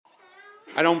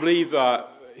I don't believe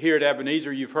here at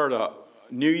Ebenezer you've heard a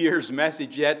New Year's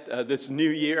message yet this new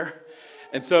year.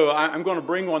 And so I'm going to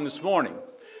bring one this morning.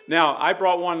 Now, I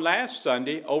brought one last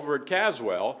Sunday over at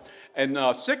Caswell, and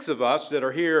 6 of us that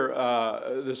are here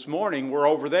this morning were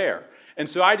over there. And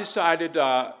so I decided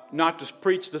not to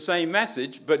preach the same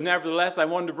message, but nevertheless I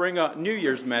wanted to bring a New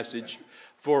Year's message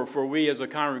for we as a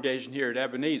congregation here at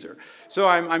Ebenezer. So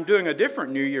I'm doing a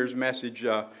different New Year's message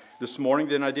this morning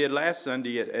than I did last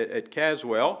Sunday at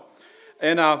Caswell.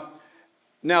 And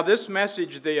now this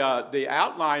message, the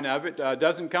outline of it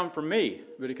doesn't come from me,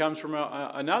 but it comes from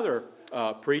another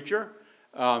preacher.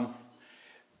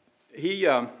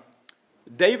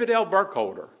 David L.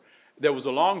 Burkholder, that was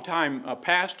a long-time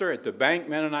pastor at the Bank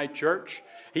Mennonite Church.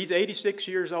 He's 86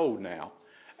 years old now.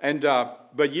 And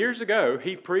but years ago,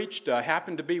 he preached,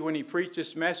 happened to be when he preached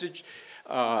this message,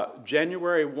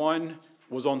 January 1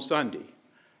 was on Sunday.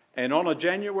 And on a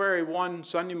January 1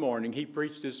 Sunday morning, he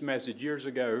preached this message years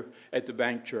ago at the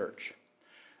Bank Church.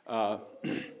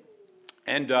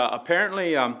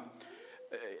 Apparently,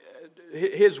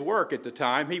 his work at the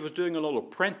time, he was doing a little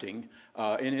printing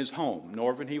in his home.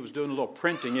 Norvin, he was doing a little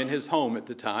printing in his home at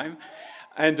the time.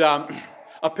 And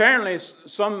apparently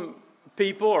some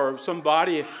people or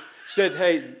somebody said,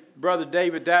 hey, Brother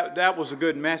David, that was a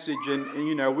good message, and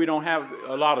you know, we don't have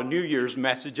a lot of New Year's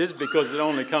messages because it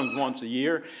only comes once a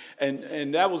year,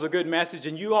 and that was a good message,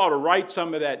 and you ought to write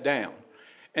some of that down.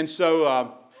 And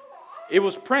so it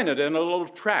was printed in a little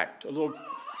tract, a little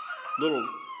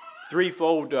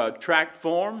threefold tract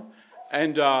form,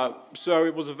 and so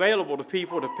it was available to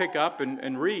people to pick up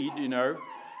and read, you know.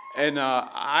 And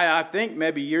I think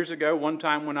maybe years ago, one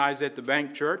time when I was at the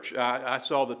Bank Church, I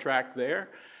saw the tract there,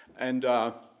 and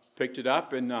picked it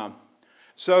up, and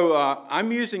so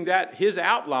I'm using his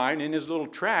outline in his little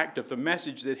tract of the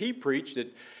message that he preached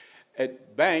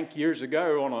at Bank years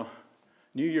ago on a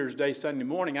New Year's Day Sunday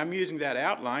morning. I'm using that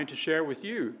outline to share with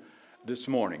you this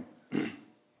morning.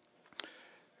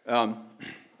 The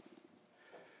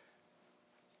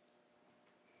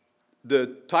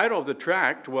title of the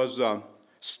tract was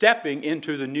Stepping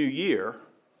into the New Year,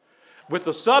 with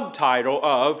the subtitle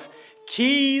of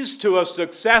Keys to a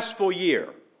Successful Year.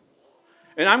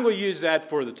 And I'm going to use that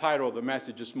for the title of the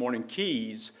message this morning,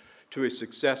 Keys to a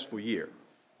Successful Year.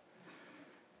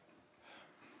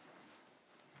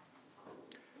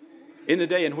 In the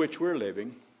day in which we're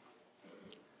living,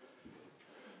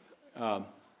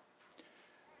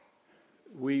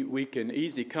 we can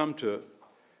easily come to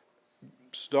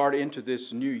start into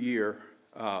this new year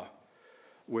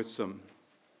with some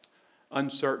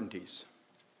uncertainties,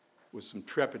 with some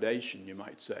trepidation, you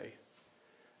might say.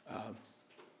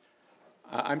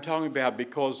 I'm talking about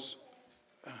because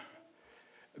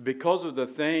of the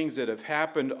things that have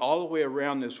happened all the way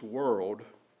around this world,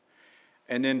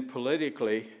 and then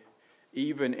politically,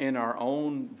 even in our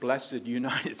own blessed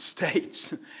United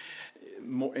States,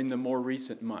 in the more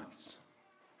recent months,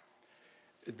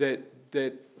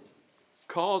 that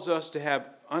cause us to have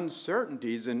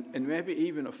uncertainties and maybe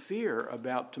even a fear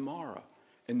about tomorrow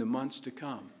in the months to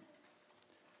come.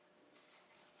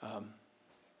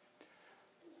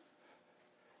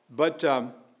 But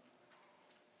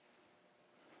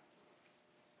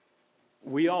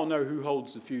we all know who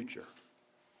holds the future.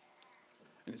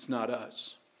 And it's not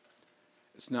us.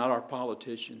 It's not our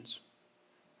politicians.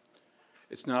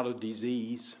 It's not a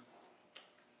disease.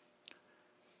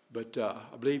 But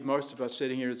I believe most of us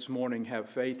sitting here this morning have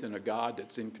faith in a God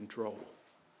that's in control.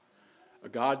 A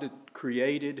God that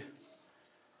created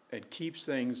and keeps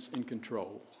things in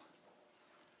control.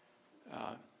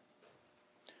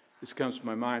 This comes to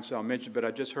my mind, so I'll mention, but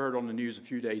I just heard on the news a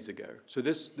few days ago. So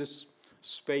this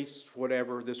space,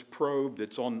 whatever, this probe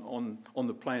that's on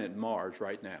the planet Mars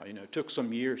right now, you know, it took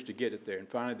some years to get it there, and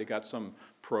finally they got some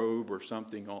probe or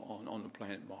something on the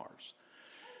planet Mars.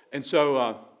 And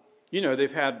so, you know,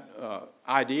 they've had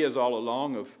ideas all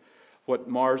along of what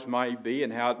Mars might be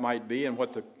and how it might be and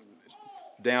what the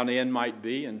down end might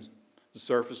be and the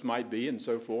surface might be and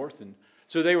so forth. And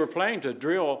so they were planning to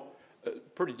drill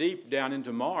pretty deep down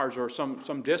into Mars, or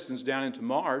some distance down into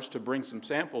Mars, to bring some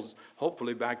samples,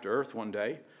 hopefully back to Earth one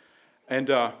day. And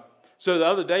so the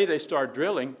other day they started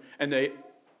drilling, and the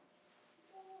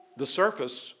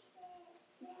surface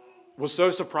was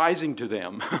so surprising to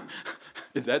them.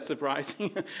 Is that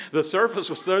surprising? The surface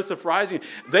was so surprising.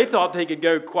 They thought they could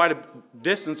go quite a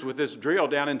distance with this drill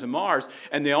down into Mars,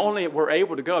 and they only were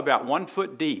able to go about 1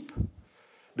 foot deep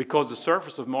because the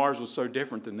surface of Mars was so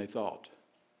different than they thought.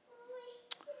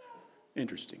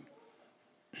 Interesting.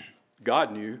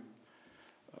 God knew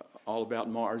all about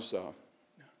Mars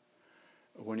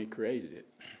when he created it.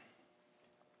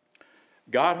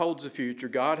 God holds the future.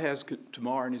 God has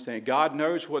tomorrow in his hand. God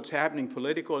knows what's happening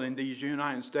political in these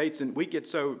United States. And we get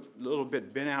so a little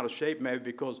bit bent out of shape maybe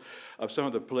because of some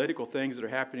of the political things that are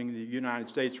happening in the United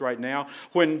States right now.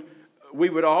 When we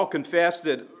would all confess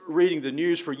that reading the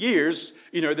news for years,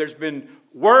 there's been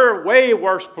way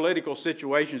worse political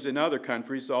situations in other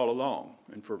countries all along.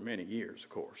 And for many years, of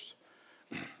course.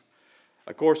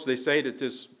 Of course, they say that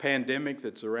this pandemic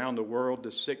that's around the world,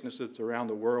 this sickness that's around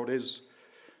the world is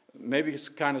maybe it's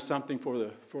kind of something for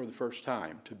the first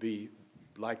time to be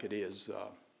like it is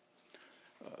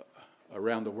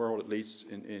around the world, at least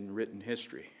in written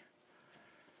history.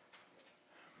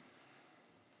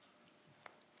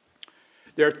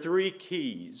 There are 3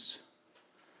 keys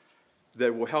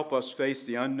that will help us face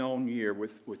the unknown year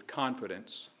with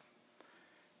confidence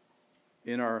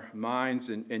in our minds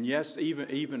and yes,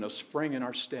 even a spring in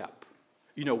our step.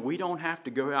 We don't have to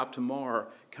go out tomorrow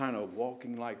kind of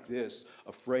walking like this,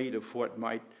 afraid of what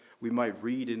we might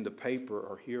read in the paper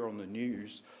or hear on the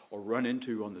news or run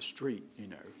into on the street.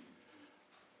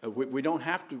 We don't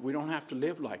have to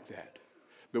live like that.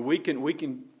 But we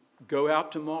can go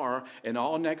out tomorrow and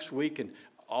all next week and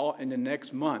all in the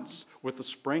next months with a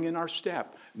spring in our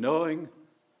step, knowing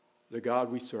the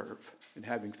God we serve and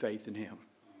having faith in him.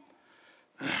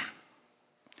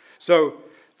 So,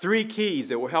 3 keys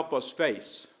that will help us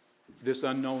face this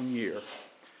unknown year.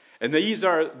 And these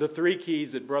are the 3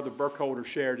 keys that Brother Burkholder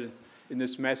shared in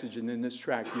this message and in this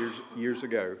tract years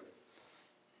ago.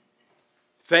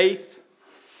 Faith,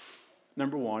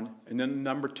 number 1. And then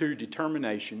number 2,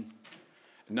 determination.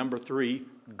 And number 3,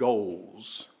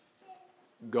 goals.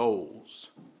 Goals.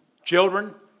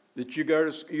 Children, that you go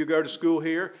to school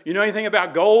here, you know anything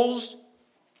about goals?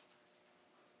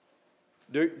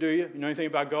 Do you? You know anything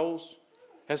about goals?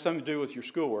 Has something to do with your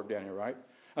schoolwork down here, right?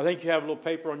 I think you have a little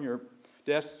paper on your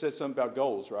desk that says something about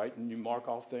goals, right? And you mark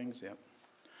off things, yeah.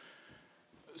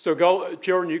 So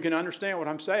children, you can understand what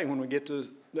I'm saying when we get to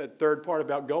that third part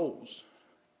about goals.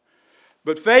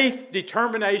 But faith,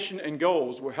 determination, and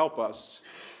goals will help us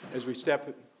as we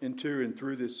step into and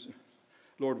through this,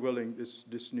 Lord willing,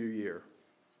 this new year.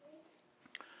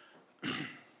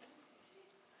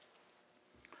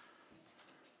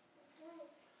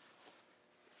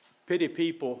 Pity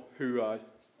people who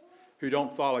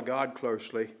don't follow God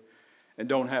closely and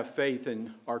don't have faith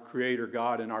in our Creator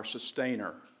God and our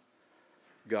Sustainer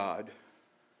God.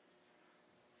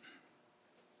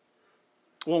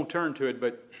 Won't turn to it,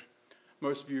 but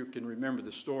most of you can remember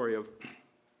the story of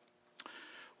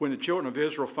when the children of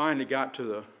Israel finally got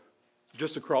to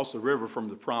just across the river from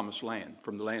the promised land,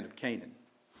 from the land of Canaan.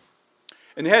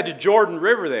 And they had the Jordan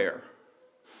River there.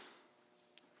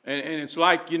 And it's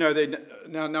like,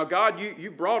 now God,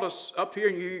 you brought us up here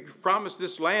and you promised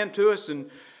this land to us and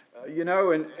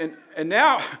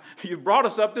now you've brought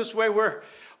us up this way where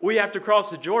we have to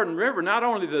cross the Jordan River, not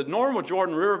only the normal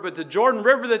Jordan River, but the Jordan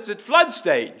River that's at flood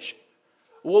stage.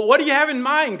 Well, what do you have in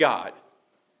mind, God?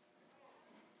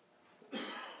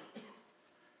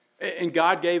 And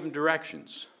God gave them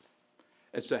directions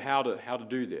as to how to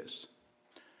do this.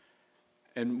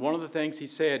 And one of the things he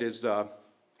said is,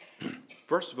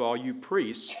 first of all, you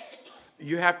priests,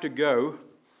 you have to go,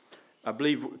 I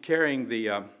believe, carrying the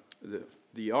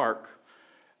ark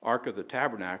of the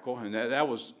tabernacle, and that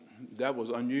was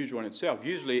unusual in itself.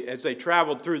 Usually, as they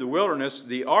traveled through the wilderness,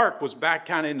 the ark was back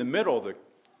kind of in the middle of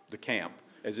the camp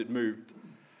as it moved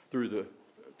through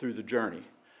the journey.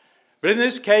 But in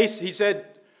this case, he said,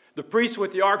 the priests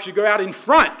with the ark should go out in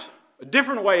front, a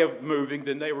different way of moving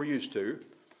than they were used to.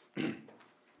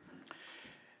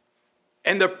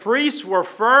 And the priests were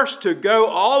first to go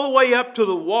all the way up to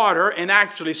the water and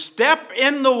actually step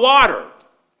in the water.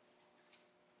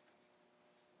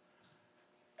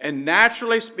 And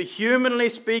naturally, humanly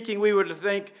speaking, we would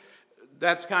think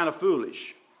that's kind of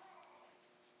foolish.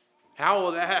 How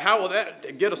will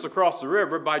that get us across the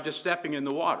river by just stepping in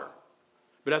the water?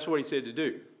 But that's what he said to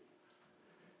do.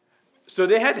 So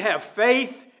they had to have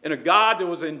faith in a God that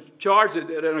was in charge, and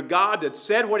a God that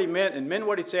said what he meant and meant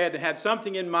what he said and had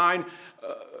something in mind,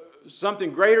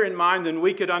 something greater in mind than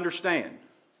we could understand.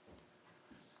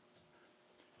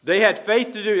 They had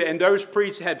faith to do it, and those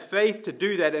priests had faith to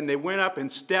do that, and they went up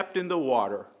and stepped in the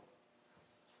water.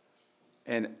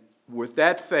 And with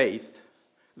that faith,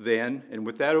 then, and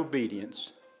with that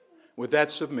obedience, with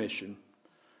that submission,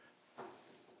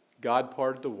 God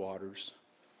parted the waters,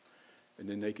 and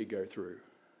then they could go through.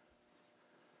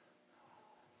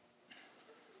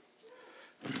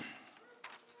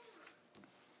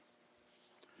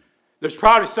 There's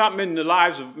probably something in the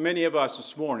lives of many of us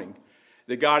this morning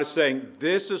that God is saying,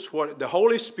 this is what the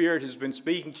Holy Spirit has been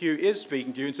speaking to you, is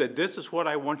speaking to you, and said, this is what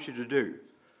I want you to do.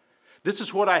 This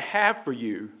is what I have for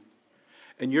you.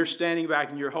 And you're standing back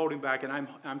and you're holding back, and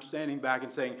I'm standing back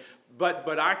and saying,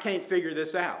 but I can't figure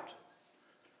this out.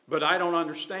 But I don't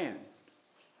understand.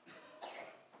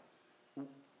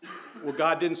 Well,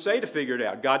 God didn't say to figure it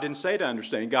out. God didn't say to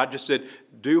understand. God just said,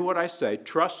 do what I say,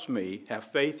 trust me, have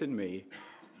faith in me,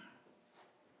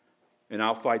 and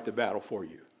I'll fight the battle for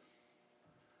you.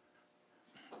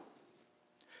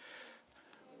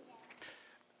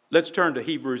 Let's turn to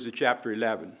Hebrews chapter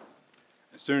 11.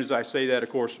 As soon as I say that, of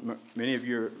course, many of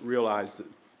you realize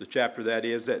the chapter that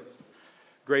is, that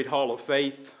great hall of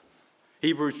faith.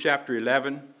 Hebrews chapter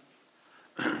 11.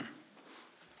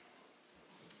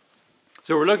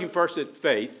 So we're looking first at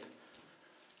faith.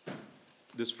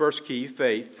 This first key,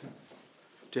 faith,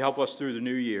 to help us through the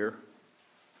new year.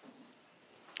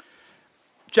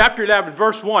 Chapter 11,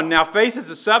 verse 1. Now faith is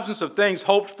the substance of things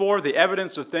hoped for, the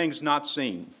evidence of things not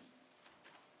seen.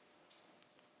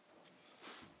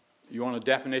 You want a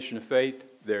definition of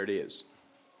faith? There it is.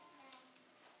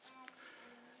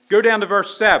 Go down to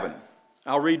verse 7.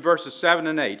 I'll read verses 7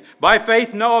 and 8. By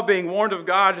faith Noah, being warned of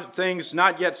God of things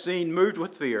not yet seen, moved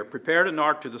with fear, prepared an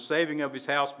ark to the saving of his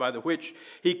house, by the which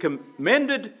he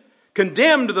condemned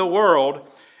the world,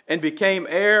 and became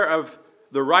heir of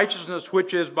the righteousness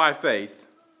which is by faith.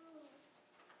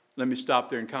 Let me stop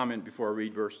there and comment before I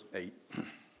read verse 8.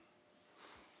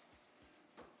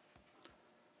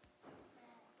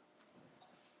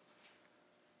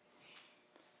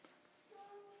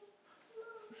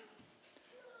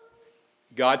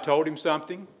 God told him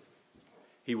something.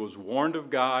 He was warned of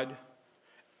God,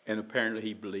 and apparently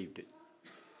he believed it.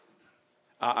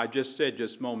 I just said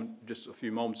just a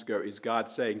few moments ago, is God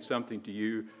saying something to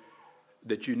you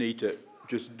that you need to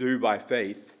just do by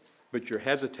faith, but you're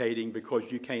hesitating because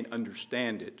you can't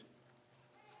understand it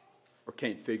or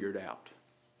can't figure it out?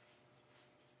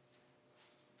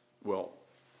 Well,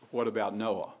 what about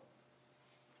Noah?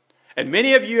 And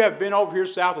many of you have been over here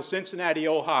south of Cincinnati,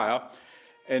 Ohio,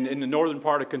 and in the northern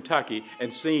part of Kentucky,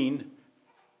 and seen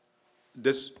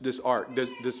this ark,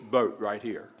 this boat right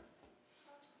here.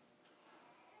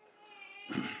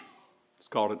 It's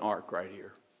called an ark right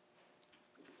here.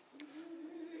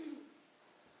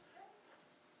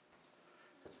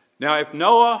 Now, if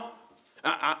Noah,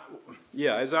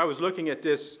 as I was looking at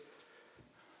this,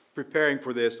 preparing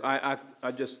for this, I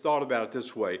just thought about it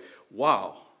this way.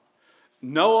 Wow,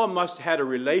 Noah must have had a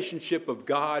relationship of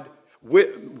God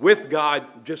with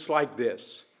God just like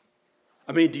this.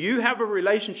 I mean, do you have a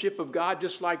relationship of God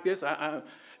just like this? I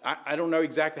don't know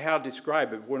exactly how to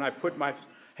describe it. When I put my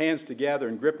hands together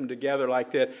and grip them together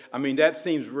like that, I mean, that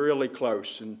seems really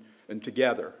close and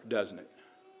together, doesn't it?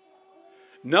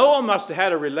 Noah must have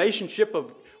had a relationship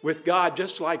with God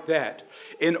just like that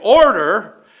in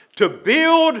order to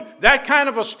build that kind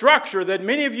of a structure that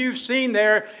many of you have seen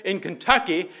there in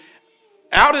Kentucky,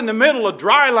 out in the middle of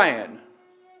dry land.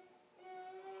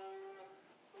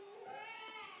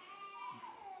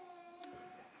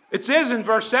 It says in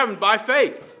verse 7, by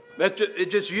faith. It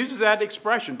just uses that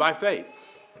expression, by faith.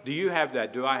 Do you have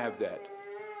that? Do I have that?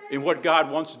 In what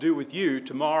God wants to do with you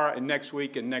tomorrow and next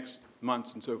week and next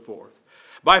months and so forth.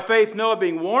 By faith, Noah,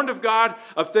 being warned of God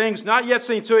of things not yet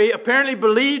seen. So he apparently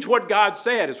believed what God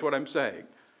said, is what I'm saying.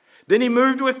 Then he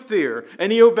moved with fear,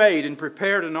 and he obeyed and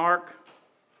prepared an ark.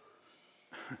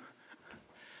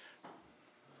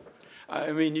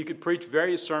 I mean, you could preach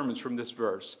various sermons from this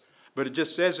verse. But it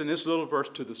just says in this little verse,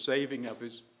 to the saving of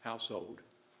his household.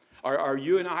 Are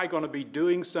you and I going to be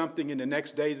doing something in the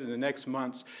next days and the next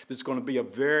months that's going to be a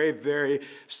very, very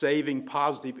saving,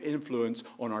 positive influence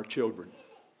on our children?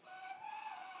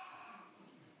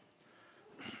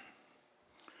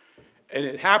 And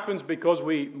it happens because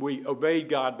we obeyed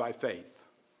God by faith.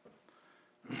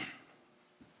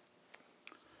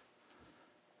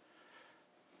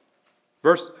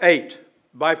 Verse 8.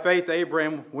 By faith,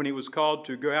 Abraham, when he was called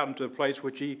to go out into a place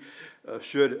which he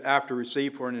should after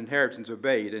receive for an inheritance,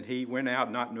 obeyed, and he went out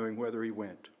not knowing whither he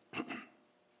went.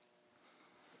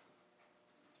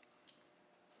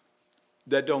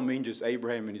 That don't mean just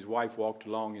Abraham and his wife walked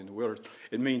along in the wilderness.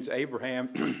 It means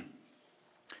Abraham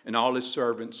and all his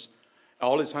servants,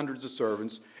 all his hundreds of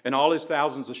servants, and all his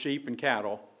thousands of sheep and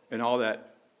cattle, and all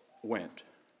that went.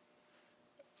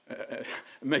 It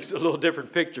makes a little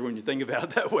different picture when you think about it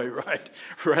that way, right?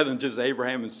 Rather than just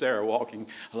Abraham and Sarah walking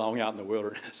along out in the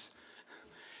wilderness.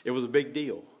 It was a big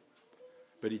deal,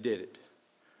 but he did it.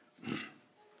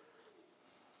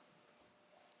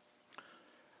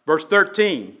 Verse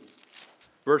 13.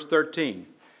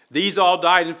 These all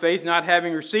died in faith, not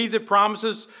having received the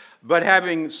promises, but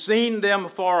having seen them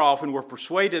afar off, and were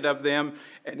persuaded of them,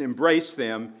 and embraced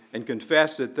them, and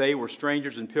confessed that they were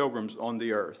strangers and pilgrims on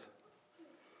the earth.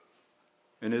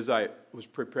 And as I was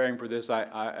preparing for this,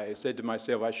 I said to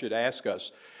myself, I should ask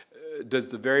us, does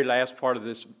the very last part of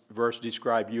this verse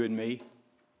describe you and me?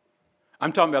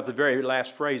 I'm talking about the very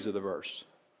last phrase of the verse.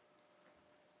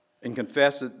 And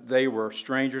confess that they were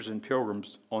strangers and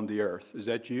pilgrims on the earth. Is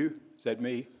that you? Is that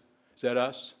me? Is that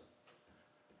us?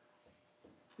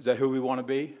 Is that who we want to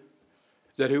be?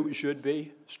 Is that who we should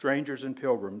be? Strangers and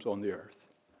pilgrims on the earth.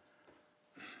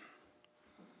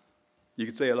 You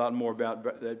could say a lot more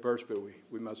about that verse, but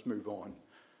we must move on.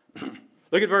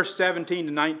 Look at verse 17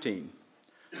 to 19.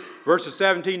 Verses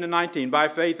 17 to 19. By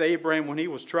faith Abraham, when he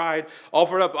was tried,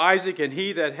 offered up Isaac, and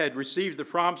he that had received the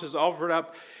promises offered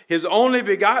up his only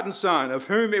begotten son, of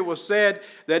whom it was said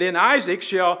that in Isaac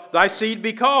shall thy seed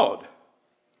be called.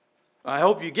 I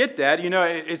hope you get that. You know,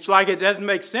 it's like it doesn't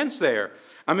make sense there.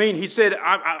 I mean, he said,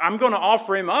 I'm going to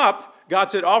offer him up.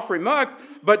 God said, offer him up.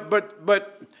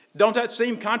 But don't that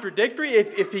seem contradictory?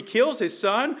 If he kills his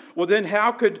son, well, then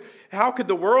how could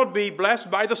the world be blessed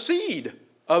by the seed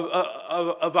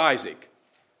of Isaac?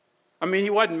 I mean, he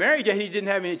wasn't married yet. He didn't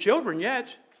have any children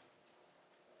yet.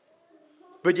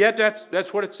 But yet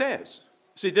that's what it says.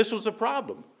 See, this was a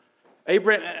problem.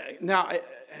 Abraham, now,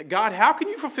 God, how can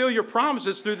you fulfill your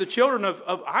promises through the children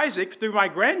of Isaac, through my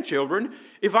grandchildren,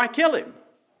 if I kill him?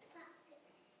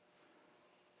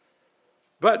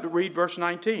 But read verse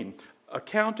 19.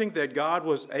 Accounting that God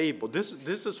was able. This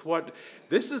is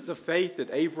the faith that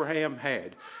Abraham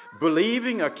had.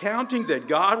 Believing, accounting that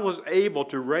God was able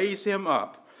to raise him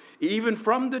up, even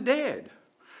from the dead.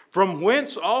 From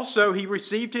whence also he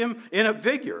received him in a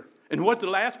vigor. And what the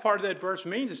last part of that verse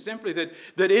means is simply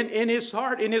that in his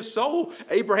heart, in his soul,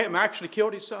 Abraham actually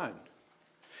killed his son.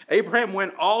 Abraham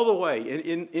went all the way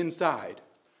inside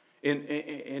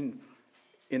in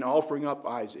offering up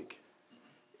Isaac.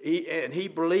 He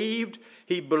believed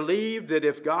that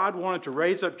if God wanted to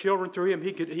raise up children through him,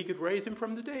 he could raise him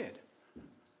from the dead.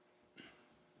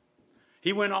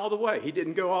 He went all the way. He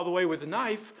didn't go all the way with a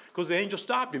knife because the angel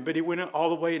stopped him, but he went all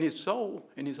the way in his soul,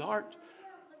 in his heart.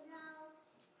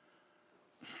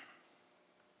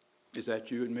 Is that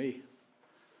you and me?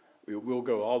 We'll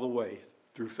go all the way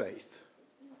through faith.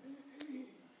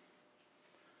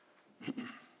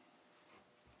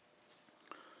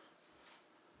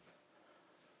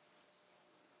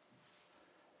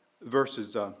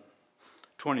 Verses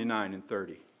 29 and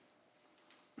 30.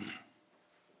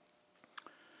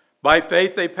 By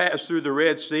faith they passed through the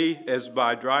Red Sea as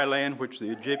by dry land, which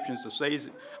the Egyptians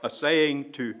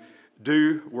essaying to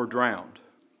do were drowned.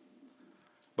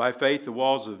 By faith the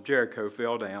walls of Jericho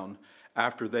fell down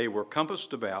after they were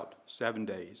compassed about 7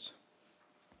 days.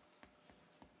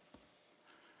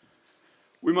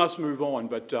 We must move on,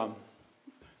 but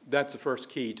that's the first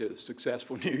key to a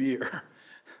successful new year.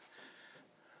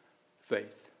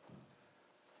 Faith.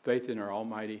 Faith in our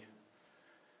Almighty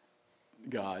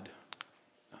God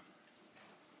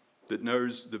that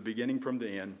knows the beginning from the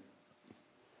end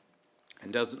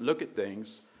and doesn't look at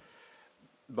things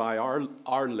by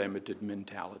our limited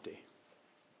mentality.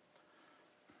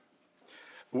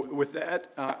 With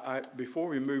that, before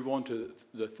we move on to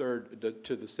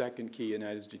the second key, and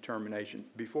that is determination,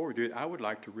 before we do it, I would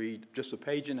like to read just a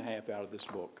page and a half out of this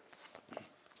book.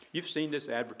 You've seen this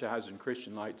advertised in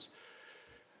Christian Light's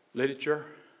literature.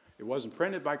 It wasn't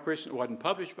printed by Christian, it wasn't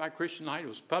published by Christian Light, it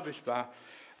was published by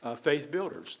Faith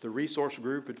Builders, the resource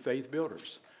group at Faith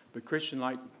Builders. But Christian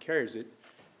Light carries it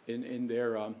in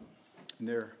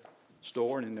their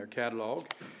store and in their catalog.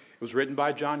 It was written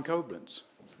by John Koblenz,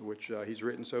 which he's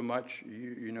written so much,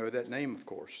 you know that name, of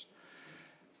course.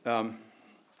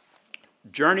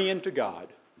 Journey into God.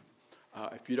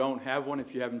 If you don't have one,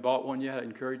 if you haven't bought one yet, I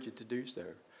encourage you to do so.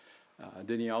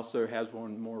 Then he also has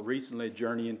one more recently,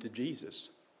 Journey into Jesus.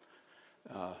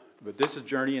 But this is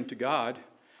Journey into God.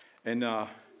 And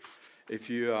if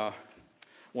you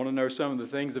want to know some of the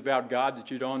things about God that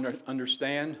you don't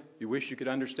understand, you wish you could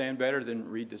understand better, then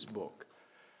read this book.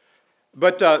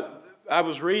 But I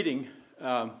was reading,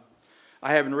 I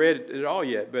haven't read it at all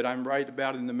yet, but I'm right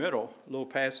about in the middle, a little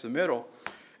past the middle.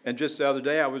 And just the other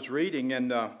day I was reading,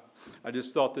 and I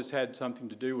just thought this had something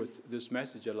to do with this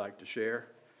message I'd like to share.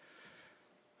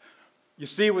 You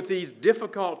see, with these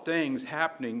difficult things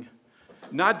happening,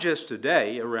 not just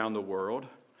today around the world,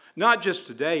 not just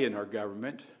today in our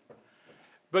government,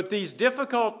 but these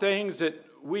difficult things that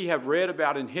we have read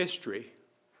about in history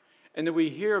and that we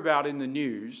hear about in the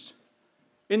news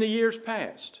in the years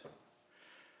past.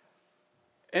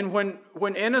 And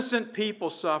when innocent people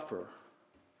suffer,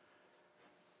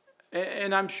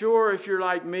 and I'm sure if you're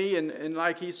like me and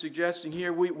like he's suggesting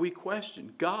here, we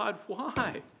question, God,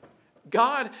 why?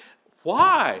 God,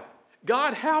 why?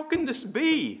 God, how can this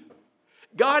be?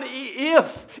 God,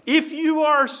 if you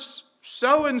are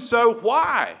so and so,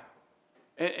 why?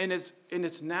 And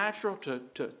it's natural to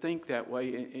think that way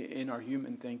in our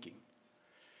human thinking.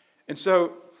 And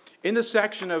so, in the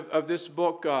section of this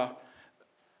book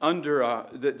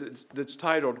that's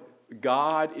titled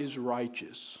 "God is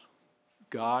Righteous,"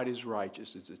 God is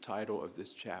Righteous is the title of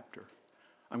this chapter.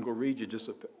 I'm going to read you just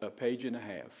a page and a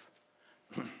half.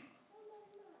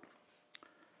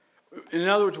 In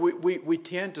other words, we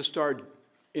tend to start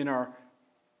in our,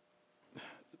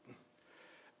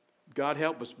 God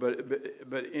help us,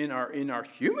 but in our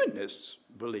humanness,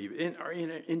 believe it,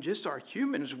 in just our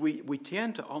humanness, we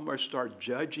tend to almost start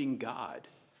judging God.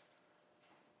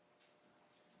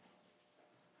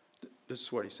 This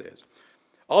is what he says.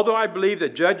 Although I believe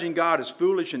that judging God is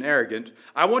foolish and arrogant,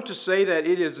 I want to say that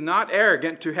it is not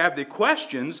arrogant to have the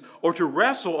questions or to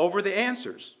wrestle over the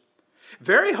answers.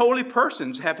 Very holy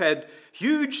persons have had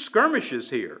huge skirmishes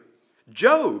here.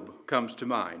 Job comes to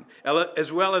mind,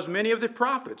 as well as many of the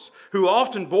prophets, who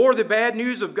often bore the bad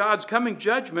news of God's coming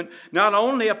judgment, not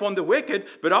only upon the wicked,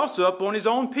 but also upon his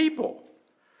own people.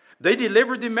 They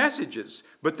delivered the messages,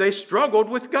 but they struggled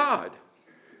with God.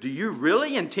 Do you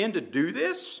really intend to do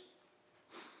this?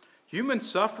 Human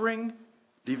suffering,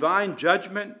 divine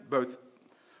judgment, both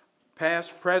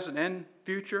past, present, and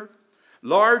future,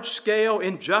 large-scale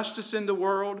injustice in the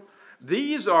world,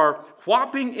 these are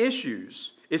whopping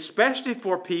issues, especially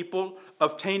for people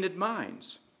of tainted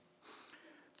minds.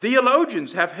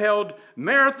 Theologians have held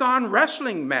marathon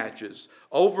wrestling matches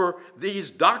over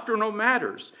these doctrinal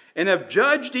matters and have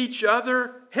judged each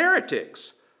other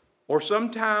heretics, or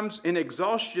sometimes in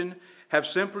exhaustion have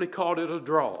simply called it a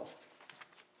draw.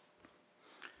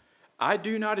 I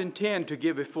do not intend to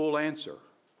give a full answer,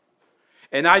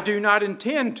 and I do not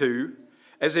intend to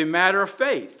as a matter of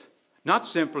faith, not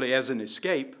simply as an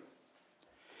escape.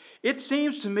 It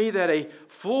seems to me that a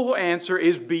full answer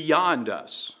is beyond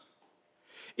us.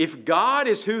 If God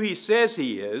is who he says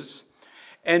he is,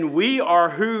 and we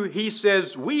are who he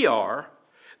says we are,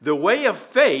 the way of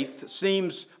faith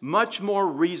seems much more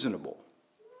reasonable.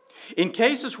 In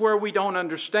cases where we don't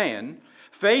understand,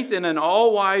 faith in an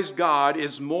all-wise God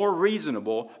is more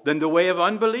reasonable than the way of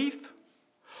unbelief,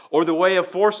 or the way of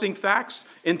forcing facts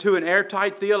into an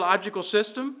airtight theological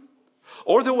system,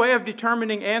 or the way of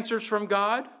determining answers from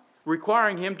God,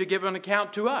 requiring him to give an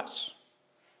account to us.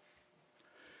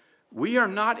 We are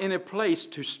not in a place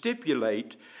to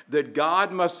stipulate that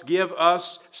God must give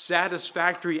us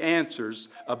satisfactory answers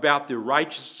about the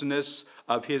righteousness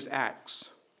of his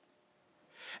acts.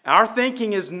 Our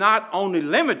thinking is not only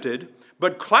limited,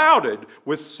 but clouded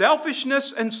with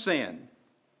selfishness and sin.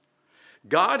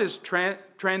 God is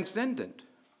transcendent.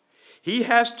 He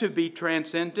has to be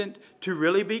transcendent to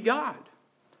really be God.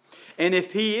 And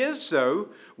if he is so,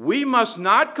 we must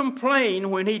not complain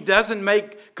when he doesn't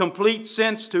make complete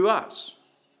sense to us.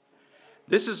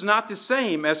 This is not the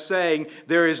same as saying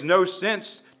there is no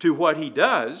sense to what he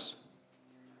does.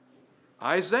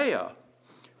 Isaiah,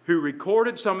 who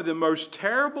recorded some of the most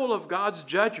terrible of God's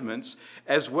judgments,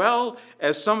 as well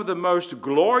as some of the most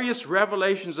glorious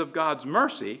revelations of God's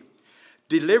mercy,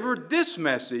 delivered this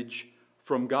message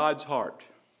from God's heart.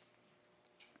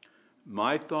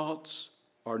 My thoughts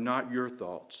are not your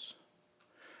thoughts,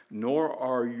 nor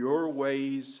are your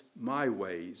ways my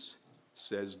ways,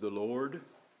 says the Lord.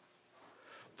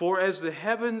 For as the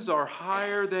heavens are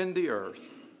higher than the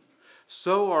earth,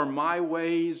 so are my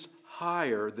ways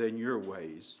higher than your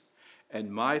ways,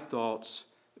 and my thoughts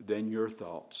than your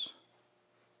thoughts.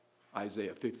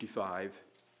 Isaiah 55,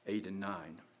 8 and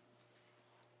 9.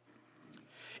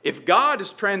 If God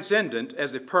is transcendent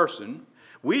as a person,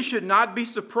 we should not be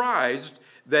surprised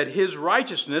that his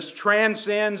righteousness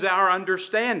transcends our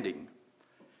understanding.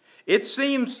 It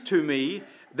seems to me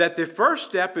that the first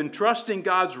step in trusting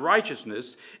God's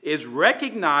righteousness is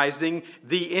recognizing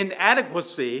the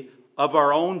inadequacy of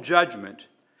our own judgment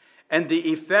and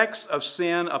the effects of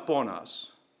sin upon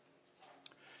us.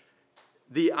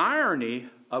 The irony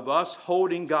of us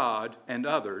holding God and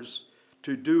others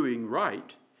to doing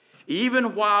right,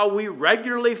 even while we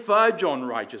regularly fudge on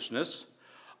righteousness,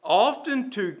 ought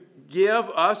to give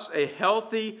us a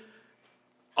healthy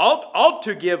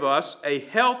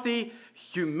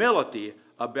humility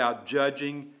about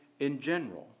judging in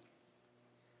general.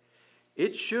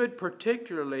 It should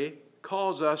particularly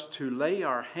cause us to lay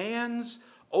our hands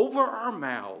over our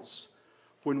mouths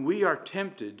when we are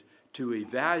tempted to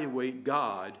evaluate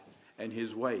God and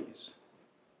his ways.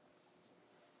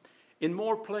 In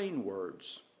more plain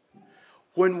words,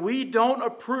 when we don't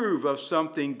approve of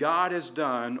something God has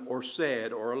done or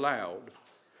said or allowed,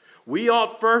 we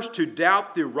ought first to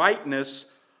doubt the rightness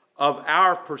of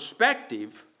our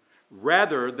perspective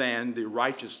rather than the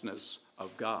righteousness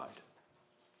of God.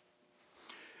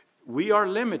 We are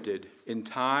limited in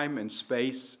time and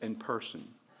space and person.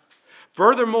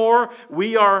 Furthermore,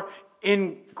 we are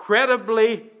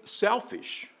incredibly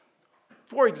selfish.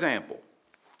 For example,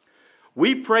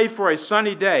 we pray for a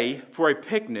sunny day, for a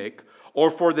picnic, or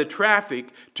for the traffic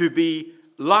to be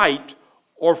light,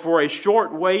 or for a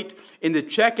short wait in the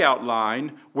checkout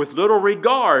line, with little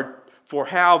regard for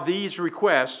how these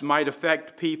requests might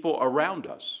affect people around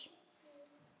us.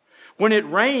 When it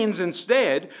rains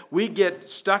instead, we get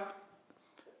stuck.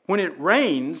 When it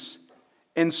rains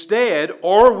instead,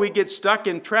 or we get stuck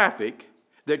in traffic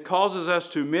that causes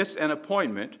us to miss an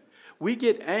appointment, we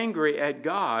get angry at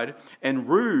God and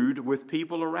rude with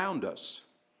people around us.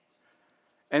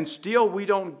 And still we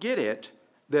don't get it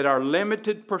that our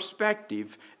limited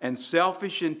perspective and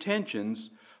selfish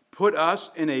intentions put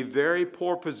us in a very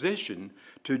poor position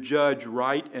to judge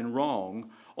right and wrong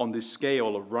on the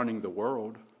scale of running the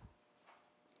world.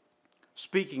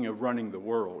 Speaking of running the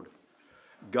world,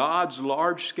 God's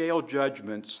large-scale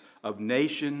judgments of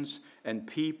nations and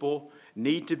people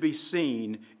need to be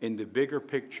seen in the bigger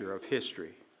picture of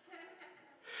history.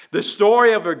 The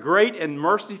story of a great and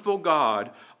merciful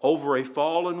God over a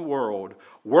fallen world,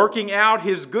 working out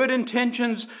his good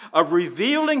intentions of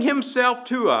revealing himself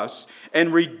to us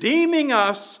and redeeming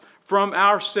us from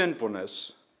our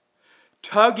sinfulness,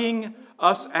 tugging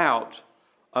us out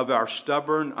of our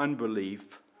stubborn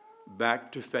unbelief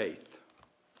back to faith.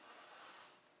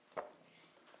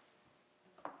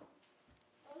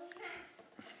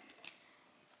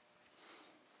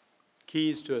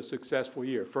 Keys to a successful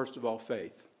year. First of all,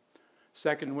 faith.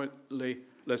 Secondly,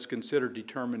 let's consider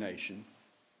determination.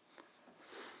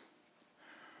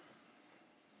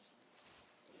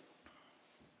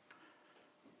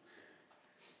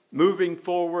 Moving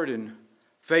forward and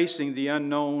facing the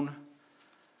unknown,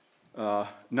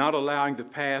 not allowing the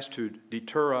past to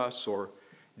deter us or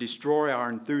destroy our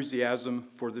enthusiasm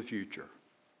for the future.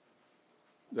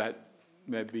 That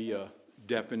may be a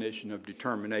definition of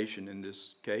determination in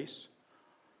this case.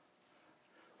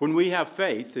 When we have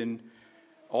faith in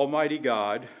Almighty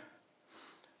God,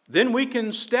 then we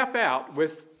can step out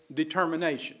with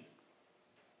determination.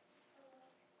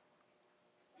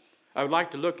 I would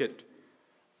like to look at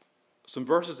some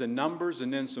verses in Numbers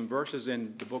and then some verses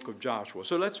in the book of Joshua.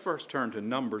 So let's first turn to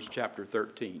Numbers chapter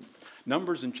 13.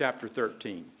 Numbers in chapter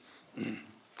 13.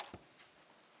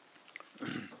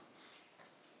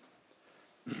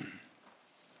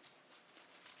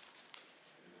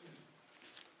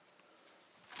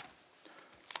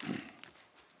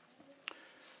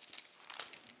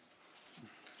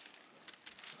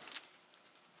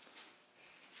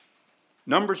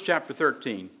 Numbers chapter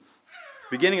 13,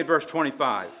 beginning at verse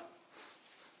 25.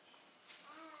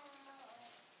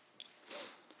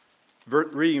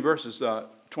 Reading verses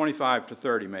 25 to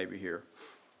 30 maybe here.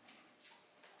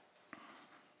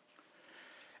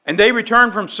 And they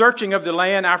returned from searching of the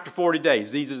land after 40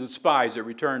 days. These are the spies that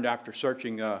returned after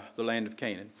searching the land of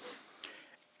Canaan.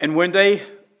 And when they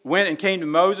went and came to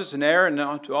Moses and Aaron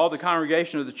and to all the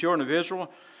congregation of the children of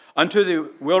Israel, unto the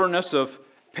wilderness of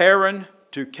Paran,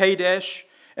 to Kadesh,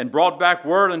 and brought back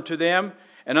word unto them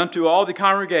and unto all the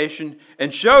congregation,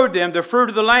 and showed them the fruit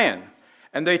of the land.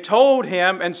 And they told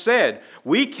him and said,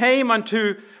 We came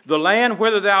unto the land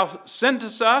whither thou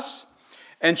sentest us,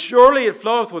 and surely it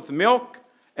floweth with milk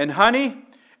and honey,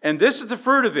 and this is the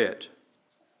fruit of it.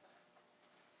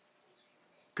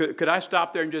 Could I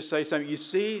stop there and just say something? You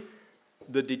see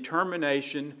the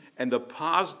determination and the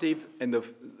positive and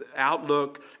the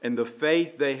outlook and the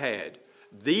faith they had.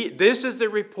 This is the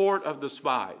report of the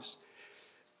spies.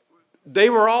 They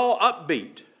were all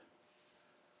upbeat.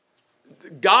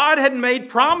 God had made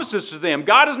promises to them.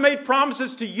 God has made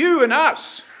promises to you and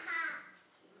us.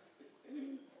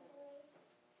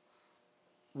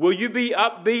 Will you be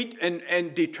upbeat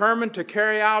and determined to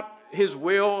carry out His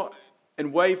will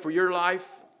and way for your life?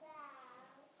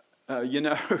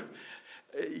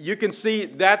 You can see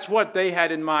that's what they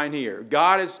had in mind here.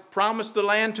 God has promised the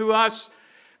land to us.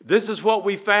 This is what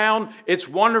we found. It's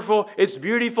wonderful. It's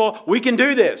beautiful. We can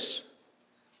do this.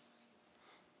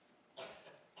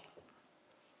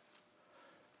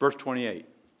 Verse 28.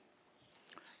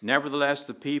 Nevertheless,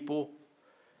 the people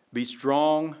be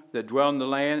strong that dwell in the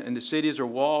land, and the cities are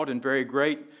walled and very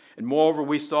great. And moreover,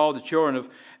 we saw the children of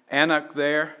Anak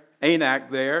there,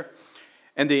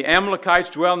 and the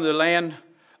Amalekites dwell in the land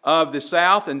of the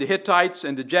south, and the Hittites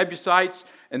and the Jebusites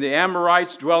and the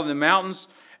Amorites dwell in the mountains,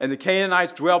 and the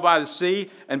Canaanites dwell by the sea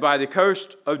and by the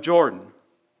coast of Jordan.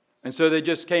 And so they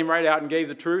just came right out and gave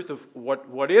the truth of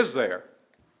what is there.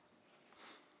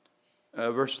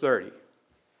 Verse 30.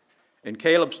 And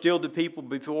Caleb stilled the people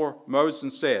before Moses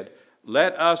and said,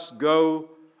 let us go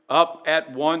up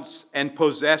at once and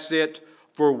possess it,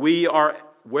 for we are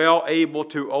well able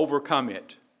to overcome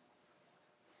it.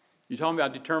 You're talking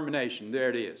about determination. There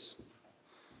it is.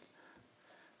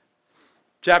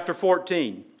 Chapter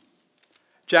 14,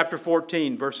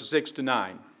 verses 6 to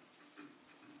 9.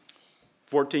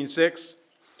 14:6.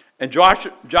 And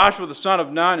Joshua the son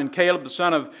of Nun and Caleb the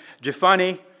son of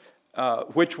Jephunneh,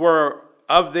 which were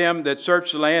of them that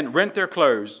searched the land, rent their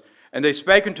clothes. And they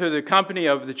spake unto the company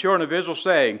of the children of Israel,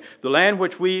 saying, the land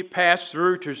which we passed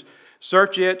through to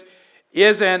search it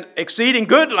is an exceeding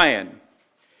good land.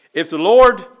 If the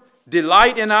Lord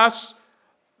delight in us,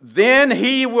 then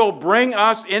he will bring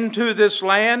us into this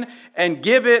land and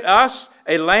give it us,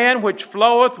 a land which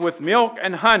floweth with milk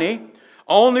and honey.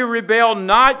 Only rebel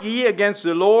not ye against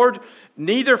the Lord,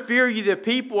 neither fear ye the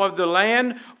people of the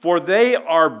land, for they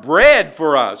are bread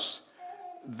for us.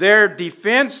 Their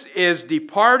defense is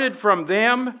departed from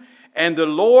them, and the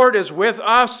Lord is with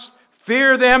us.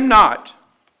 Fear them not.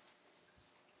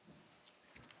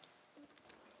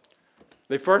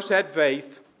 They first had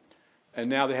faith, and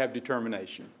now they have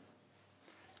determination.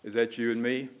 Is that you and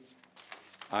me?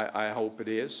 I hope it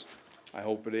is. I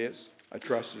hope it is. I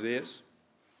trust it is.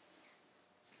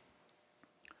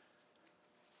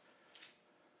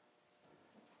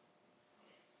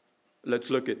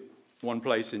 Let's look at one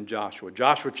place in Joshua.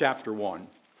 Joshua chapter 1.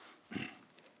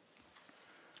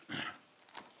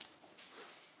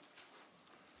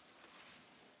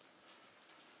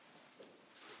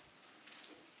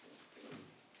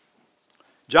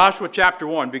 Joshua chapter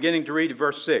 1, beginning to read at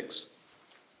verse 6.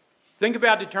 Think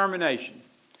about determination.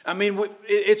 I mean,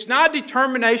 it's not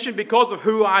determination because of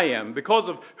who I am, because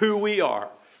of who we are,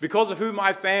 because of who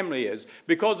my family is,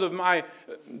 because of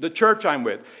the church I'm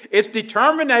with. It's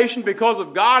determination because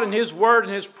of God and His Word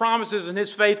and His promises and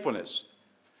His faithfulness.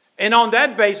 And on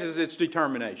that basis, it's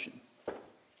determination.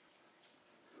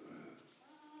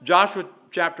 Joshua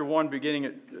chapter 1, beginning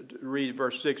at read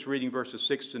verse 6, reading verses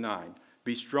 6 to 9.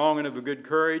 Be strong and of a good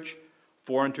courage,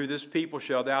 for unto this people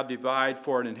shalt thou divide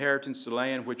for an inheritance the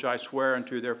land which I swear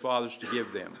unto their fathers to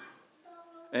give them.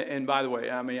 And by the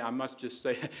way, I mean, I must just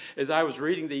say, as I was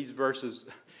reading these verses,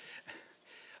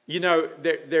 you know,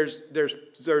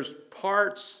 there's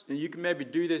parts, and you can maybe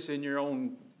do this in your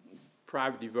own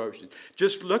private devotion.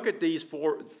 Just look at these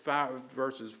four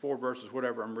verses,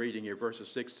 whatever I'm reading here, verses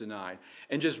 6 to 9,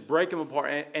 and just break them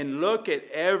apart and look at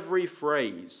every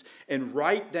phrase and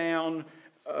write down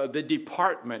the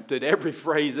department that every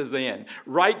phrase is in.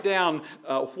 Write down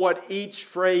what each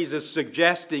phrase is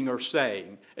suggesting or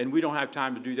saying. And we don't have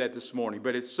time to do that this morning,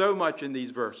 but it's so much in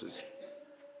these verses.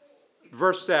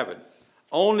 Verse 7.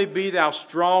 Only be thou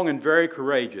strong and very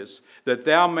courageous, that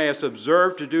thou mayest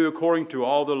observe to do according to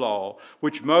all the law,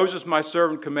 which Moses my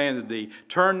servant commanded thee.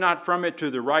 Turn not from it to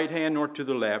the right hand nor to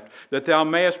the left, that thou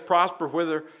mayest prosper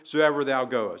whithersoever thou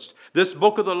goest. This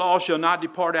book of the law shall not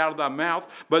depart out of thy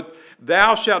mouth, but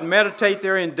thou shalt meditate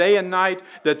therein day and night,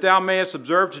 that thou mayest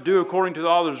observe to do according to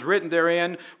all that is written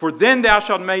therein. For then thou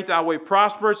shalt make thy way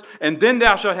prosperous, and then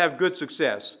thou shalt have good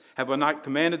success. Have I not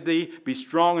commanded thee? Be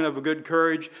strong and of a good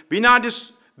courage. Be not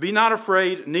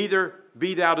afraid, neither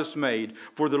be thou dismayed.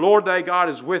 For the Lord thy God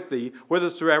is with thee,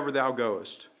 whithersoever thou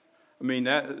goest. I mean,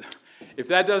 if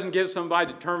that doesn't give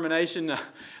somebody determination,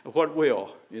 what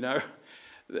will? You know?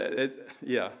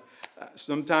 Yeah.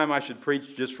 Sometime I should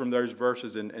preach just from those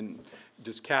verses and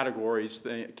just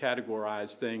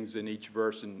categorize things in each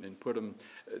verse and put them.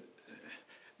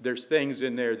 There's things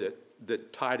in there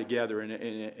that tie together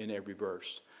in every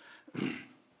verse.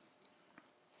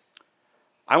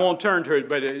 I won't turn to it,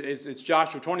 but it's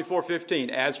Joshua 24:15.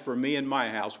 As for me and my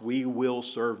house, we will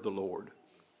serve the Lord.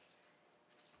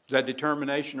 Is that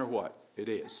determination or what? It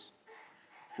is.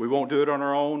 We won't do it on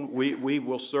our own. We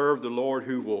will serve the Lord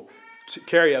who will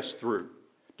carry us through.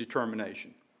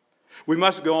 Determination. We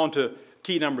must go on to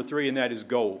key number 3, and that is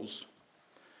goals.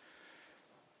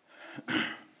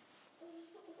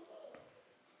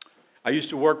 I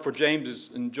used to work for James's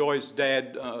and Joy's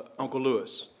dad, Uncle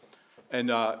Lewis.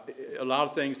 And a lot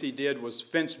of things he did was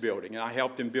fence building. And I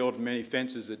helped him build many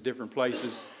fences at different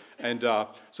places. And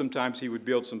sometimes he would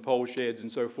build some pole sheds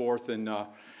and so forth.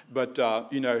 But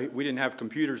you know, we didn't have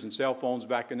computers and cell phones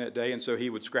back in that day. And so he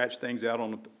would scratch things out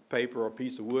on a paper or a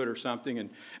piece of wood or something.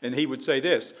 And he would say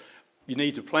this: you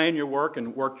need to plan your work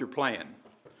and work your plan.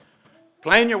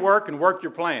 Plan your work and work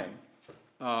your plan.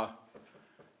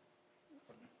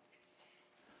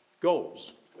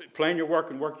 Goals. Plan your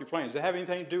work and work your plan. Does that have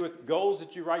anything to do with goals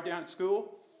that you write down at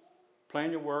school?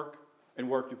 Plan your work and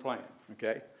work your plan.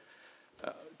 Okay?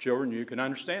 Children, you can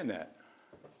understand that.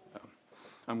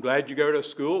 I'm glad you go to a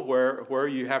school where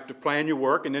you have to plan your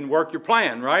work and then work your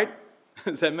plan, right?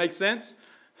 Does that make sense?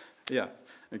 Yeah,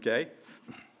 okay.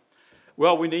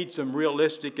 Well, we need some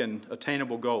realistic and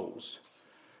attainable goals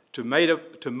to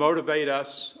motivate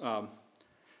us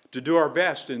to do our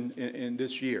best in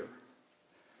this year.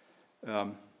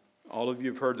 All of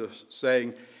you have heard the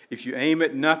saying, if you aim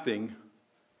at nothing,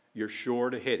 you're sure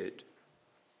to hit it.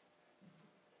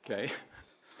 Okay?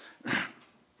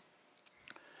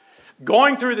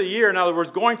 Going through the year, in other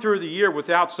words, going through the year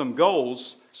without some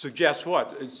goals suggests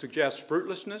what? It suggests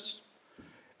fruitlessness.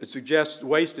 It suggests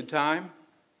wasted time.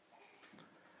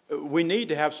 We need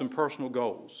to have some personal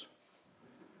goals.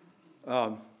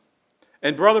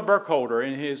 And Brother Burkholder,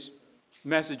 in his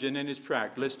message and in his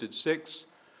tract, listed 6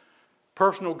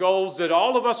 personal goals that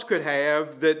all of us could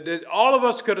have, that all of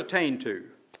us could attain to.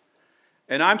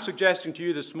 And I'm suggesting to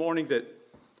you this morning that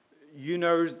you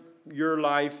know your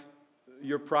life,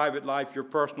 your private life, your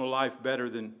personal life better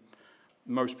than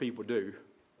most people do.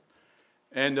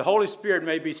 And the Holy Spirit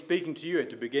may be speaking to you at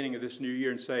the beginning of this new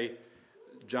year and say,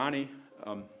 Johnny,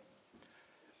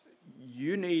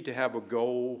 you need to have a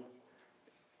goal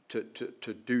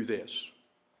to do this.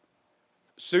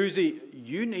 Susie,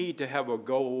 you need to have a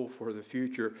goal for the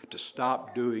future to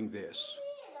stop doing this.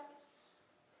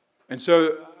 And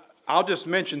so I'll just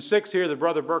mention 6 here that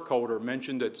Brother Burkholder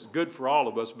mentioned that's good for all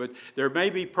of us, but there may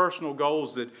be personal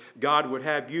goals that God would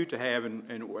have you to have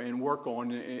and work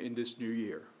on in this new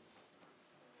year.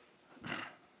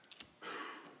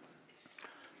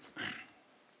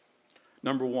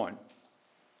 Number 1,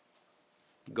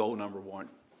 goal number 1,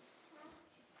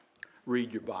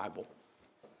 read your Bible.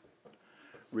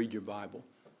 Read your Bible.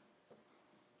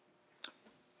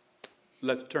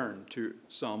 Let's turn to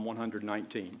Psalm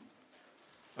 119.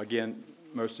 Again,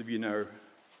 most of you know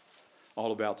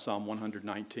all about Psalm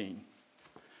 119.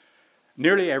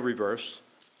 Nearly every verse,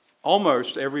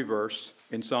 almost every verse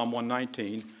in Psalm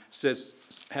 119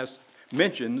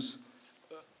 mentions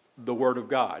the Word of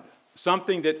God.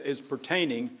 Something that is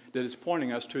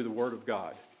pointing us to the Word of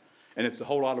God. And it's a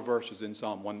whole lot of verses in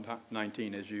Psalm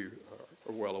 119, as you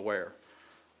are well aware.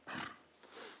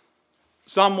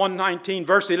 Psalm 119,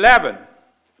 verse 11.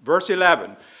 Verse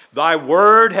 11. Thy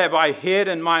word have I hid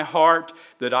in my heart,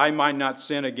 that I might not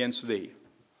sin against thee.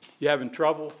 You having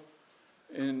trouble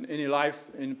in any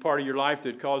part of your life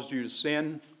that caused you to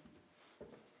sin?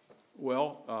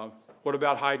 Well, what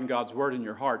about hiding God's word in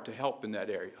your heart to help in that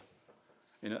area?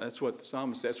 You know, that's what the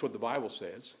psalmist says. That's what the Bible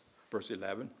says. Verse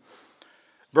 11.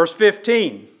 Verse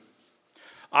 15.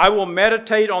 I will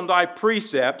meditate on thy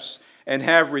precepts and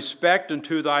have respect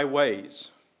unto thy ways.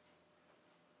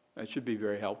 That should be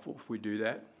very helpful if we do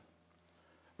that.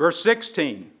 Verse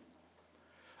 16.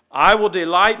 I will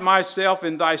delight myself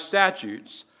in thy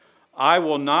statutes. I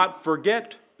will not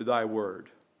forget thy word.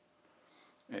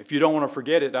 If you don't want to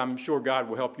forget it, I'm sure God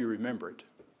will help you remember it.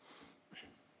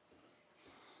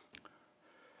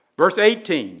 Verse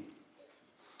 18.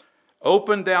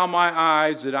 Open thou my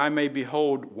eyes that I may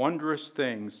behold wondrous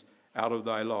things out of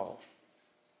thy law.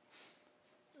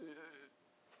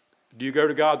 Do you go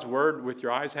to God's word with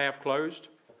your eyes half closed?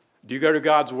 Do you go to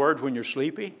God's word when you're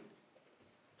sleepy?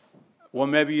 Well,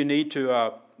 maybe you need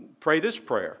to pray this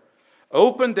prayer.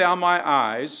 Open thou my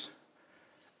eyes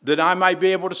that I might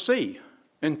be able to see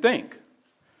and think,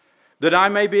 that I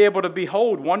may be able to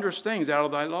behold wondrous things out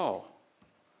of thy law.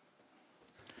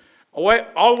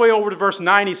 All the way over to verse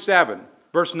 97.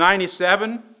 Verse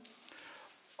 97.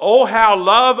 Oh, how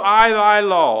love I thy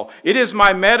law. It is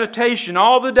my meditation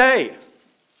all the day.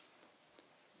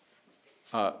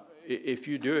 If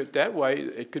you do it that way,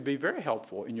 it could be very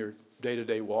helpful in your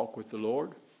day-to-day walk with the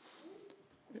Lord.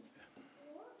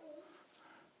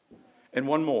 And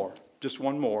one more, just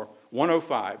one more.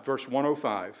 105, verse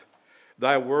 105.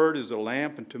 Thy word is a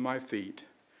lamp unto my feet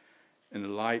and a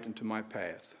light unto my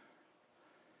path.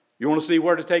 You want to see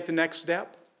where to take the next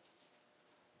step?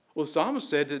 Well, the psalmist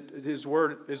said that his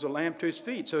word is a lamp to his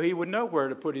feet, so he would know where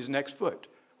to put his next foot,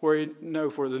 where he'd know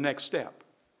for the next step.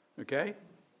 Okay?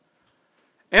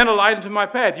 And a light unto my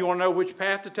path. You want to know which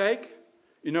path to take?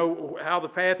 You know how the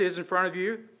path is in front of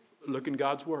you? Look in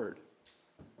God's word.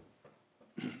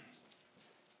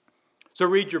 So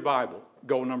read your Bible.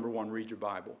 Goal number 1, read your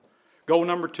Bible. Goal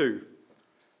number 2,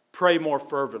 pray more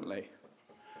fervently.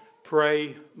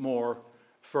 Pray more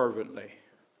fervently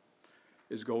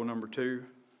is goal number 2.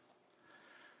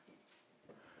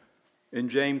 In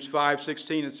James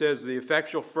 5:16 it says, the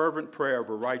effectual fervent prayer of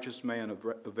a righteous man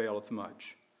availeth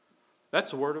much.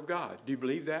 That's the word of God. Do you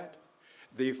believe that?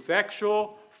 The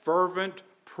effectual fervent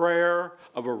prayer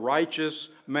of a righteous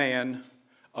man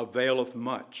availeth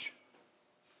much.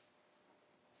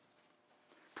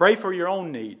 Pray for your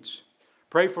own needs.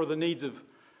 Pray for the needs of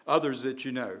others that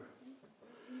you know.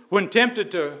 When tempted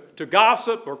to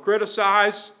gossip or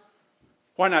criticize,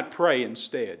 why not pray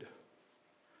instead?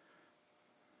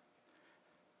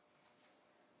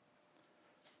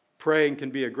 Praying can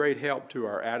be a great help to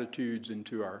our attitudes and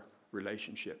to our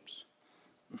relationships.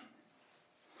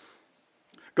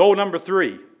 Goal number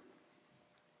 3.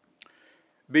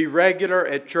 Be regular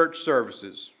at church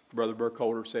services. Brother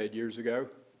Burkholder said years ago.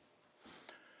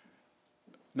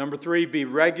 Number 3, be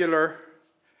regular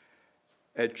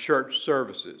at church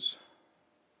services.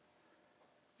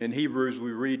 In Hebrews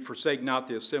we read, forsake not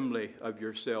the assembly of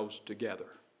yourselves together.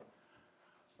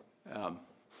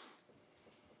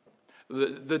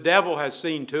 The devil has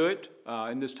seen to it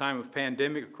in this time of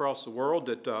pandemic across the world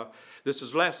that this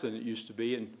is less than it used to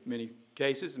be in many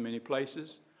cases, in many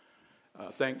places.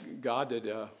 Thank God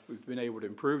that we've been able to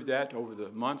improve that over the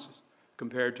months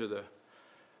compared to the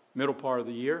middle part of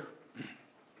the year.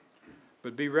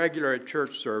 But be regular at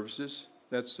church services.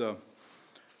 That's, wow.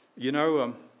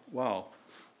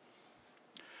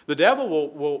 The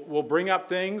devil will bring up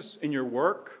things in your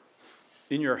work,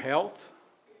 in your health,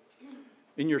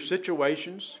 in your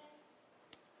situations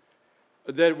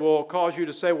that will cause you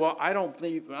to say, well, I don't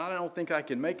think I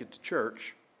can make it to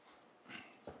church.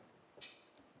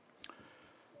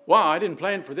 Wow, I didn't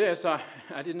plan for this. I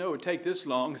didn't know it would take this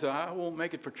long, so I won't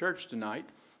make it for church tonight.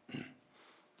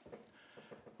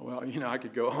 Well, I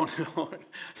could go on and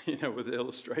on, with the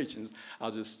illustrations. I'll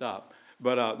just stop.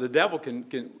 But the devil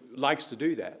likes to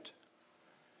do that.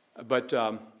 But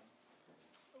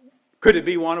could it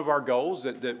be one of our goals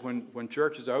that when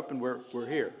church is open, we're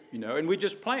here, And we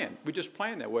just plan. We just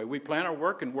plan that way. We plan our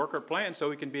work and work our plan so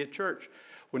we can be at church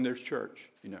when there's church,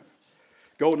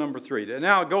 Goal number 3.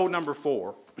 Now, goal number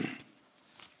 4.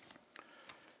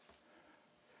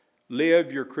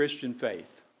 Live your Christian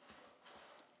faith.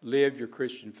 Live your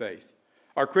Christian faith.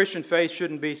 Our Christian faith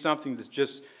shouldn't be something that's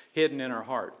just hidden in our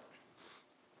heart.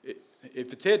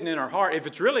 If it's hidden in our heart, if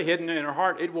it's really hidden in our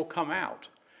heart, it will come out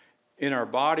in our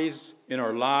bodies, in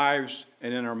our lives,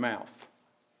 and in our mouth.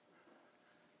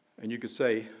 And you could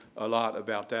say a lot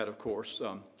about that, of course.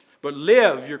 But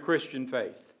live your Christian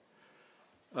faith.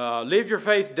 Live your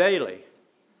faith daily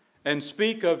and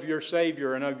speak of your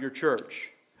Savior and of your church.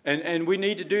 And we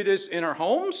need to do this in our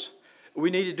homes. We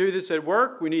need to do this at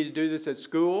work. We need to do this at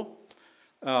school.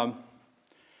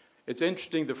 It's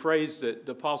interesting the phrase that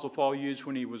the Apostle Paul used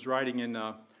when he was writing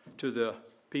to the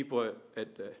people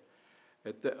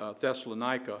at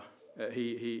Thessalonica.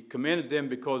 He commended them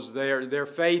because their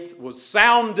faith was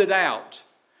sounded out.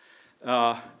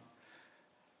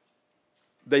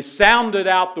 They sounded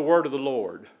out the word of the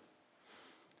Lord.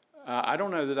 I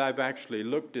don't know that I've actually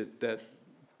looked at that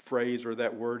phrase or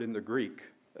that word in the Greek.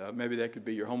 Maybe that could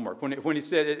be your homework. When he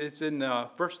said, it's in 1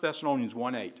 Thessalonians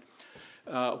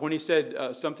 1:8. When he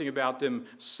said something about them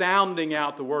sounding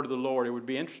out the word of the Lord, it would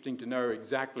be interesting to know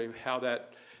exactly how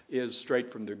that is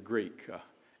straight from the Greek.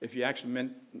 If you actually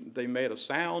meant they made a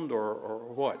sound or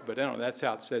what. But I don't know, that's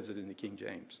how it says it in the King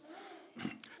James.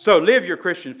 So live your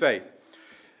Christian faith.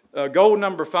 Goal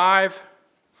number 5,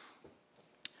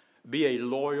 be a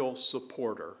loyal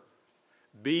supporter.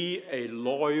 Be a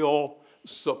loyal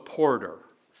supporter.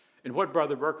 And what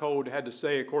Brother Burkholder had to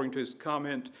say, according to his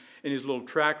comment in his little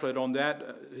tracklet on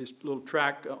that, his little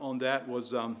track on that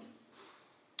was a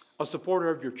supporter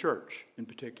of your church in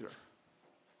particular.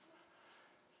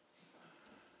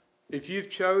 If you've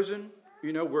chosen,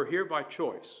 we're here by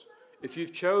choice. If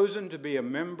you've chosen to be a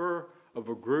member of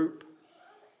a group,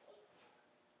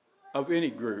 of any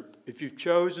group, if you've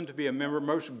chosen to be a member,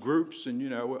 most groups, and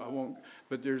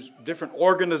but there's different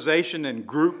organization and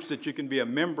groups that you can be a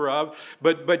member of,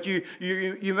 but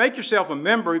you make yourself a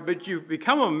member, but you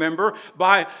become a member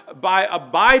by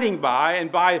abiding by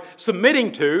and by submitting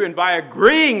to and by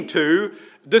agreeing to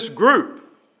this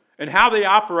group and how they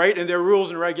operate and their rules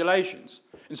and regulations.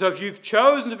 And so if you've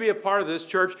chosen to be a part of this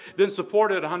church, then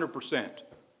support it 100%.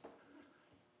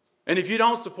 And if you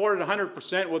don't support it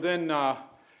 100%, well then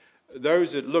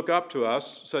those that look up to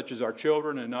us, such as our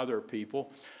children and other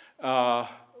people,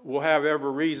 will have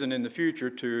every reason in the future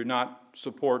to not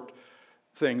support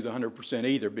things 100%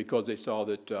 either, because they saw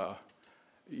that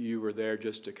you were there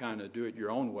just to kind of do it your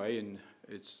own way, and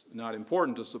it's not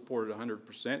important to support it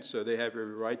 100%, so they have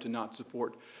every right to not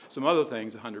support some other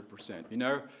things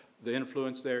 100%. The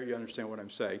influence there, you understand what I'm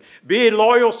saying. Be a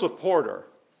loyal supporter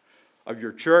of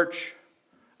your church,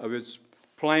 of its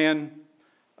plan,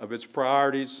 of its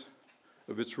priorities,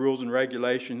 of its rules and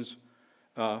regulations.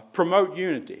 Promote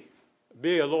unity.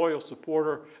 Be a loyal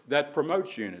supporter that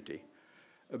promotes unity.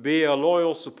 Be a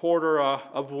loyal supporter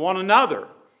of one another.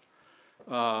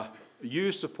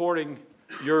 you supporting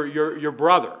your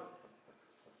brother.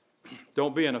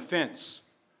 Don't be an offense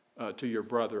to your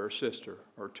brother or sister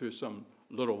or to some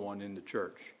little one in the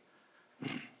church.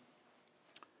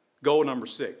 Goal number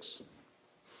 6.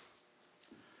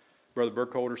 Brother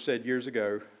Burkholder said years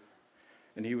ago,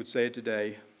 and he would say it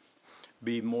today,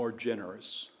 be more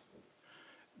generous.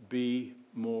 Be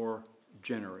more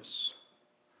generous.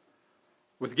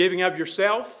 With giving of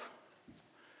yourself,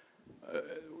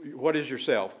 what is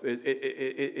yourself?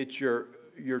 It's your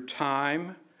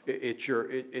time. It's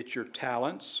your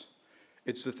talents.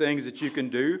 It's the things that you can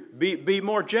do. Be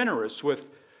more generous with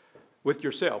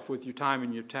yourself, with your time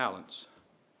and your talents.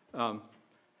 And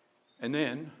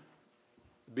then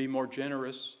be more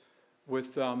generous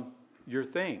with your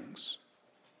things,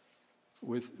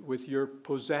 with your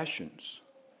possessions,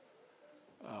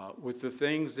 with the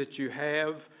things that you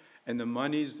have and the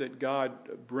monies that God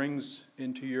brings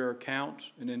into your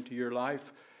account and into your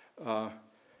life.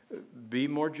 Be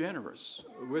more generous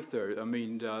with there. I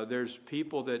mean, there's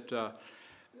people that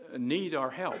need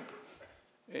our help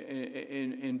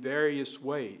in various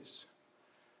ways.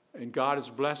 And God has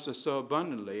blessed us so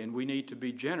abundantly, and we need to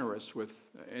be generous with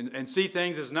and see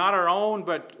things as not our own,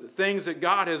 but things that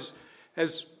God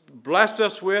has blessed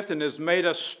us with and has made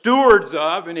us stewards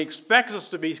of, and He expects us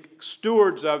to be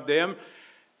stewards of them.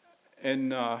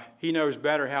 And He knows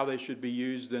better how they should be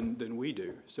used than we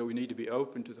do. So we need to be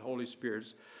open to the Holy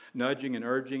Spirit's nudging and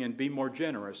urging and be more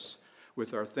generous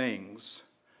with our things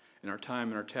and our time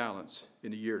and our talents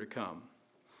in the year to come.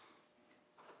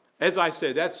 As I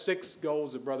said, that's 6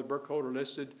 goals that Brother Burkholder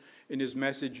listed in his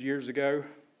message years ago.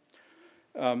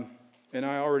 And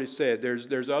I already said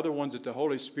there's other ones that the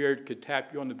Holy Spirit could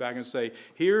tap you on the back and say,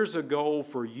 here's a goal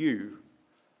for you,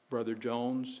 Brother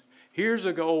Jones. Here's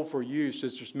a goal for you,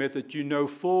 Sister Smith, that you know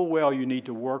full well you need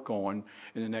to work on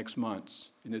in the next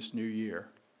months, in this new year.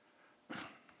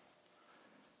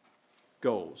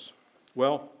 Goals.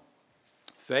 Well,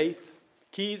 faith,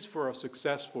 keys for a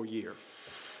successful year.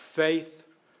 Faith,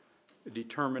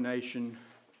 determination,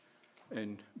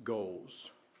 and goals.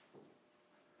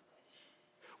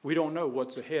 We don't know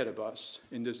what's ahead of us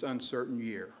in this uncertain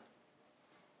year.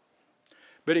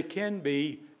 But it can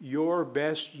be your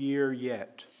best year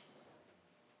yet.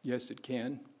 Yes, it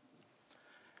can.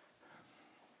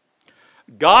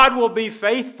 God will be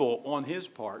faithful on His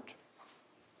part.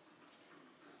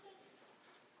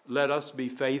 Let us be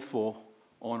faithful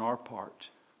on our part.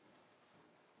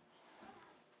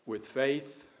 With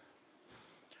faith,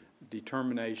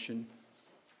 determination,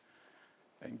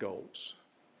 and goals.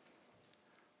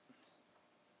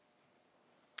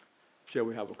 Shall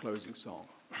we have a closing song?